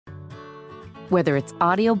Whether it's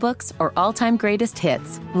audiobooks or all-time greatest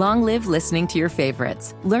hits, long live listening to your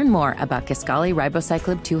favorites. Learn more about Kisqali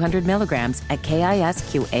Ribociclib 200 milligrams at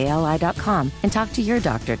KISQALI.com and talk to your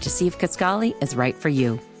doctor to see if Kisqali is right for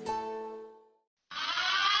you.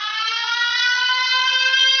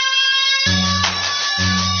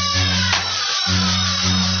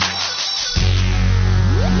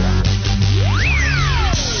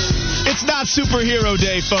 It's not superhero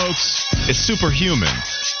day, folks. It's superhuman.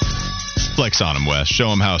 Flex on him, Wes. Show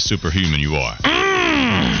him how superhuman you are.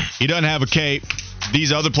 He doesn't have a cape.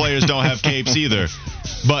 These other players don't have capes either.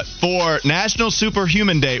 But for National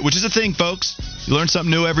Superhuman Day, which is a thing, folks, you learn something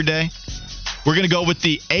new every day. We're going to go with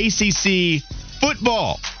the ACC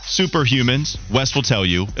football superhumans. Wes will tell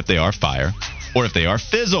you if they are fire or if they are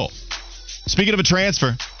fizzle. Speaking of a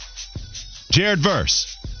transfer, Jared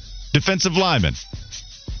Verse, defensive lineman,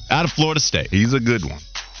 out of Florida State. He's a good one.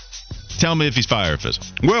 Tell me if he's fire or fizzle.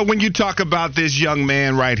 Well, when you talk about this young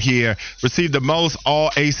man right here, received the most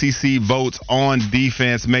all-ACC votes on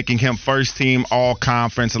defense, making him first-team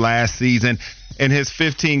all-conference last season. In his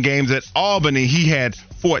 15 games at Albany, he had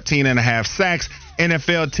 14.5 sacks.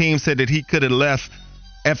 NFL team said that he could have left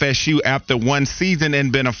FSU after one season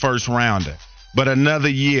and been a first-rounder. But another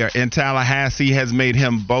year in Tallahassee has made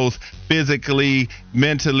him both physically,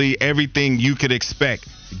 mentally, everything you could expect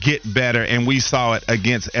get better. And we saw it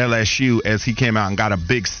against LSU as he came out and got a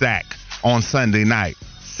big sack on Sunday night.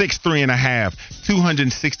 6'3.5",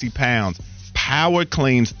 260 pounds, power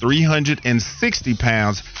cleans 360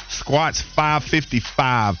 pounds, squats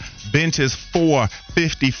 555, benches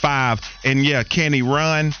 455. And yeah, can he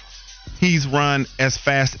run? He's run as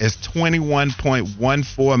fast as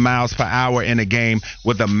 21.14 miles per hour in a game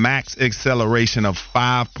with a max acceleration of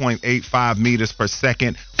 5.85 meters per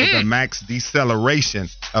second with a max deceleration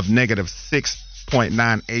of negative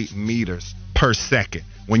 6.98 meters per second.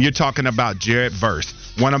 When you're talking about Jared Verse,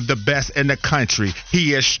 one of the best in the country,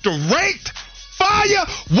 he is straight fire.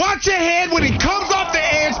 Watch your head when he comes off the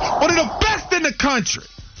edge. One of the best in the country.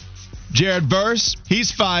 Jared Verse,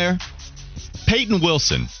 he's fire. Peyton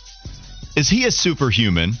Wilson. Is he a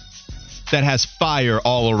superhuman that has fire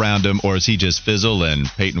all around him, or is he just fizzle and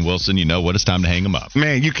Peyton Wilson, you know what, it's time to hang him up?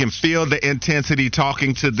 Man, you can feel the intensity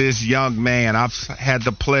talking to this young man. I've had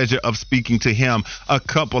the pleasure of speaking to him a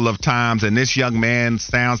couple of times, and this young man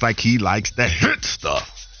sounds like he likes the hit stuff.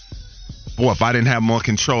 Boy, if I didn't have more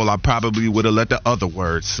control, I probably would have let the other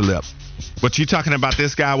words slip. But you're talking about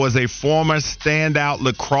this guy was a former standout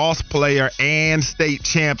lacrosse player and state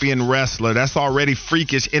champion wrestler. That's already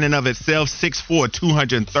freakish in and of itself. 6'4",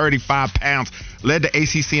 235 pounds. Led the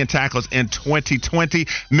ACC in tackles in 2020.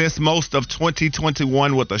 Missed most of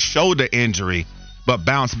 2021 with a shoulder injury, but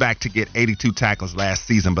bounced back to get 82 tackles last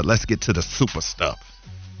season. But let's get to the super stuff.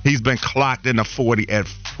 He's been clocked in the 40 at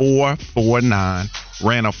 4.49.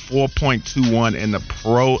 Ran a 4.21 in the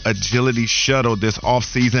pro agility shuttle this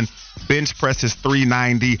offseason. Bench press is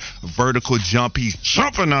 390. Vertical jump, he's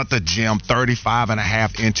jumping out the gym,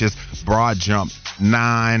 35.5 inches. Broad jump,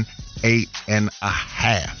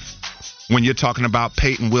 8.5. When you're talking about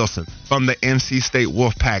Peyton Wilson from the NC State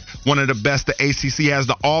Wolfpack, one of the best the ACC has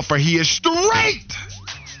to offer, he is straight.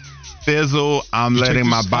 Fizzle, I'm letting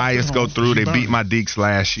my bias go through. They beat my Deeks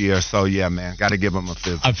last year. So, yeah, man, got to give them a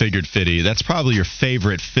fizzle. I figured, Fitty, that's probably your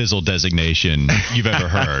favorite fizzle designation you've ever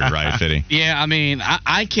heard, right, Fitty? Yeah, I mean,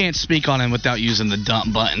 I can't speak on him without using the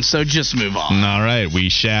dump button, so just move on. All right, we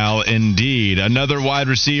shall indeed. Another wide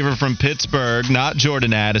receiver from Pittsburgh, not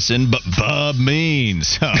Jordan Addison, but Bub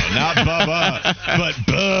Means. Oh, not Bubba, but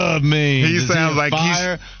Bub Means. He sounds like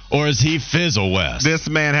fire, or is he fizzle, West? This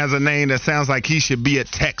man has a name that sounds like he should be at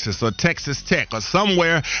Texas or Texas Tech or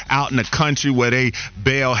somewhere out in the country where they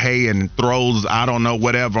bale hay and throws, I don't know,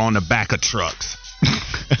 whatever on the back of trucks.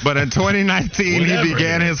 But in 2019, he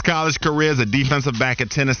began his college career as a defensive back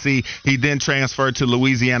at Tennessee. He then transferred to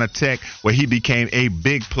Louisiana Tech, where he became a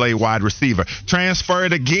big play wide receiver.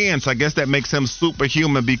 Transferred again, so I guess that makes him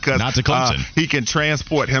superhuman because not to Clemson. He can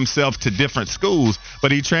transport himself to different schools.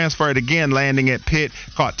 But he transferred again, landing at Pitt,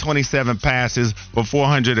 caught 27 passes for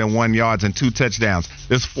 401 yards and 2 touchdowns.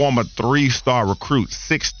 This former 3-star recruit,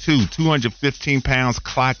 6'2", 215 pounds,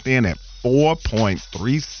 clocked in at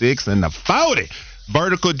 4.36 in the 40.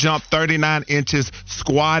 Vertical jump 39 inches,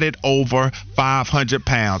 squatted over 500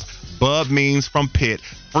 pounds. Bub Means from Pitt,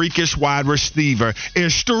 freakish wide receiver,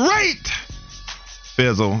 is straight.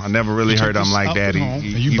 Fizzle, I never really heard him like that.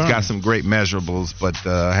 He's got some great measurables, but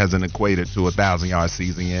hasn't equated to a 1,000-yard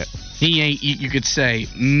season yet. He ain't, you could say,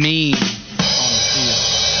 mean on the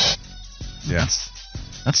field. Yes.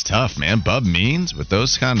 That's tough, man. Bub Means with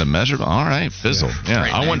those kind of measurables. All right, Fizzle. Yeah,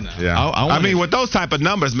 Great I name, want. though. Yeah. I mean, with those type of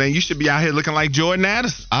numbers, man, you should be out here looking like Jordan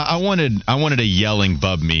Addison. I wanted a yelling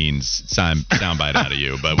Bub Means soundbite out of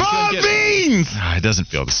you, but we Bub couldn't get Means! it doesn't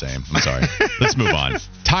feel the same. I'm sorry. Let's move on.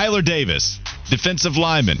 Tyler Davis, defensive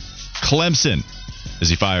lineman, Clemson. Does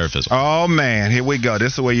he fire or Fizzle? Oh, man, here we go.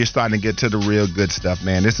 This is where you're starting to get to the real good stuff,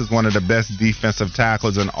 man. This is one of the best defensive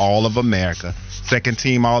tackles in all of America. Second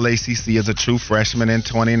team All-ACC as a true freshman in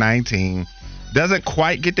 2019. Doesn't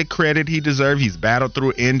quite get the credit he deserves. He's battled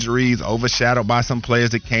through injuries, overshadowed by some players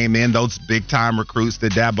that came in, those big-time recruits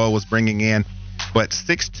that Dabo was bringing in. But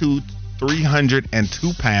 6'2",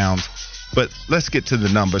 302 pounds. But let's get to the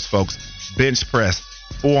numbers, folks. Bench press,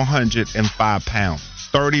 405 pounds.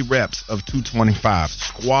 30 reps of 225.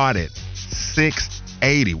 Squatted,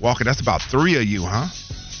 680. Walker, that's about 3 of you, huh?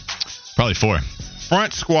 Probably 4.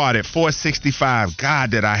 Front squatted, 465.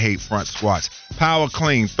 God, did I hate front squats. Power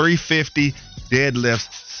clean, 350. Deadlifts,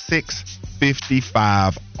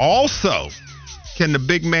 655. Also, can the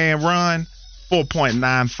big man run?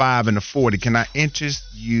 4.95 in the 40. Can I interest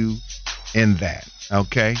you in that?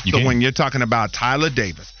 Okay? You so can. when you're talking about Tyler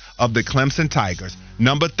Davis of the Clemson Tigers,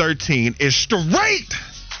 number 13 is straight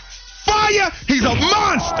fire. He's a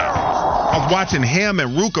monster. I was watching him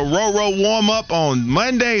and Ruka Roro warm up on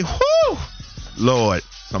Monday. Whew. Lord,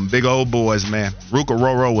 some big old boys, man. Ruka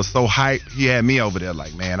Roro was so hyped. He had me over there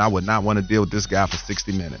like, man, I would not want to deal with this guy for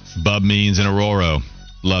 60 minutes. Bub Means and Aurora.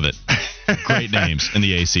 Love it. Great names in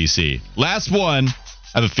the ACC. Last one.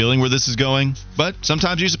 I have a feeling where this is going, but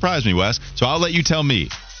sometimes you surprise me, Wes. So I'll let you tell me.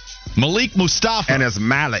 Malik Mustafa. And it's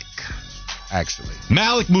Malik, actually.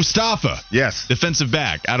 Malik Mustafa. Yes. Defensive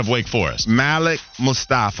back out of Wake Forest. Malik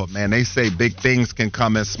Mustafa, man. They say big things can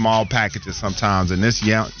come in small packages sometimes, and this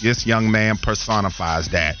young man personifies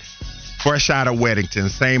that. Fresh out of Weddington,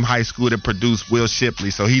 same high school that produced Will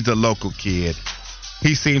Shipley, so he's a local kid.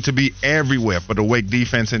 He seemed to be everywhere for the Wake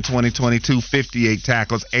defense in 2022. 58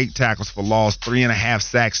 tackles, 8 tackles for loss, 3.5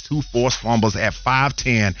 sacks, 2 forced fumbles at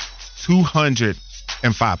 5'10",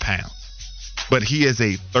 205 pounds. But he is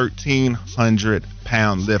a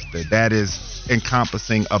 1,300-pound lifter. That is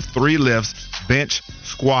encompassing of 3 lifts, bench,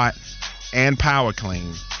 squat, and power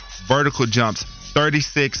clean. Vertical jumps,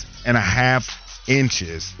 36.5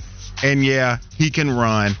 inches. And, yeah, he can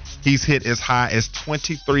run. He's hit as high as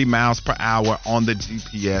 23 miles per hour on the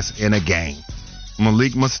GPS in a game.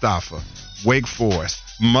 Malik Mustafa, Wake Forest,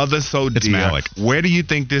 Mother So Dear. It's Malik. Where do you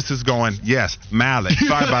think this is going? Yes, Malik.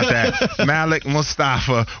 Sorry about that. Malik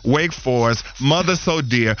Mustafa, Wake Forest, Mother So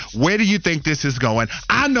Dear. Where do you think this is going?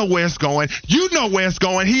 I know where it's going. You know where it's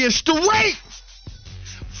going. He is straight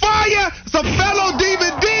fire. It's a fellow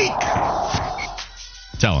Demon Deke.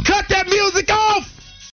 Tell him. Cut that music off.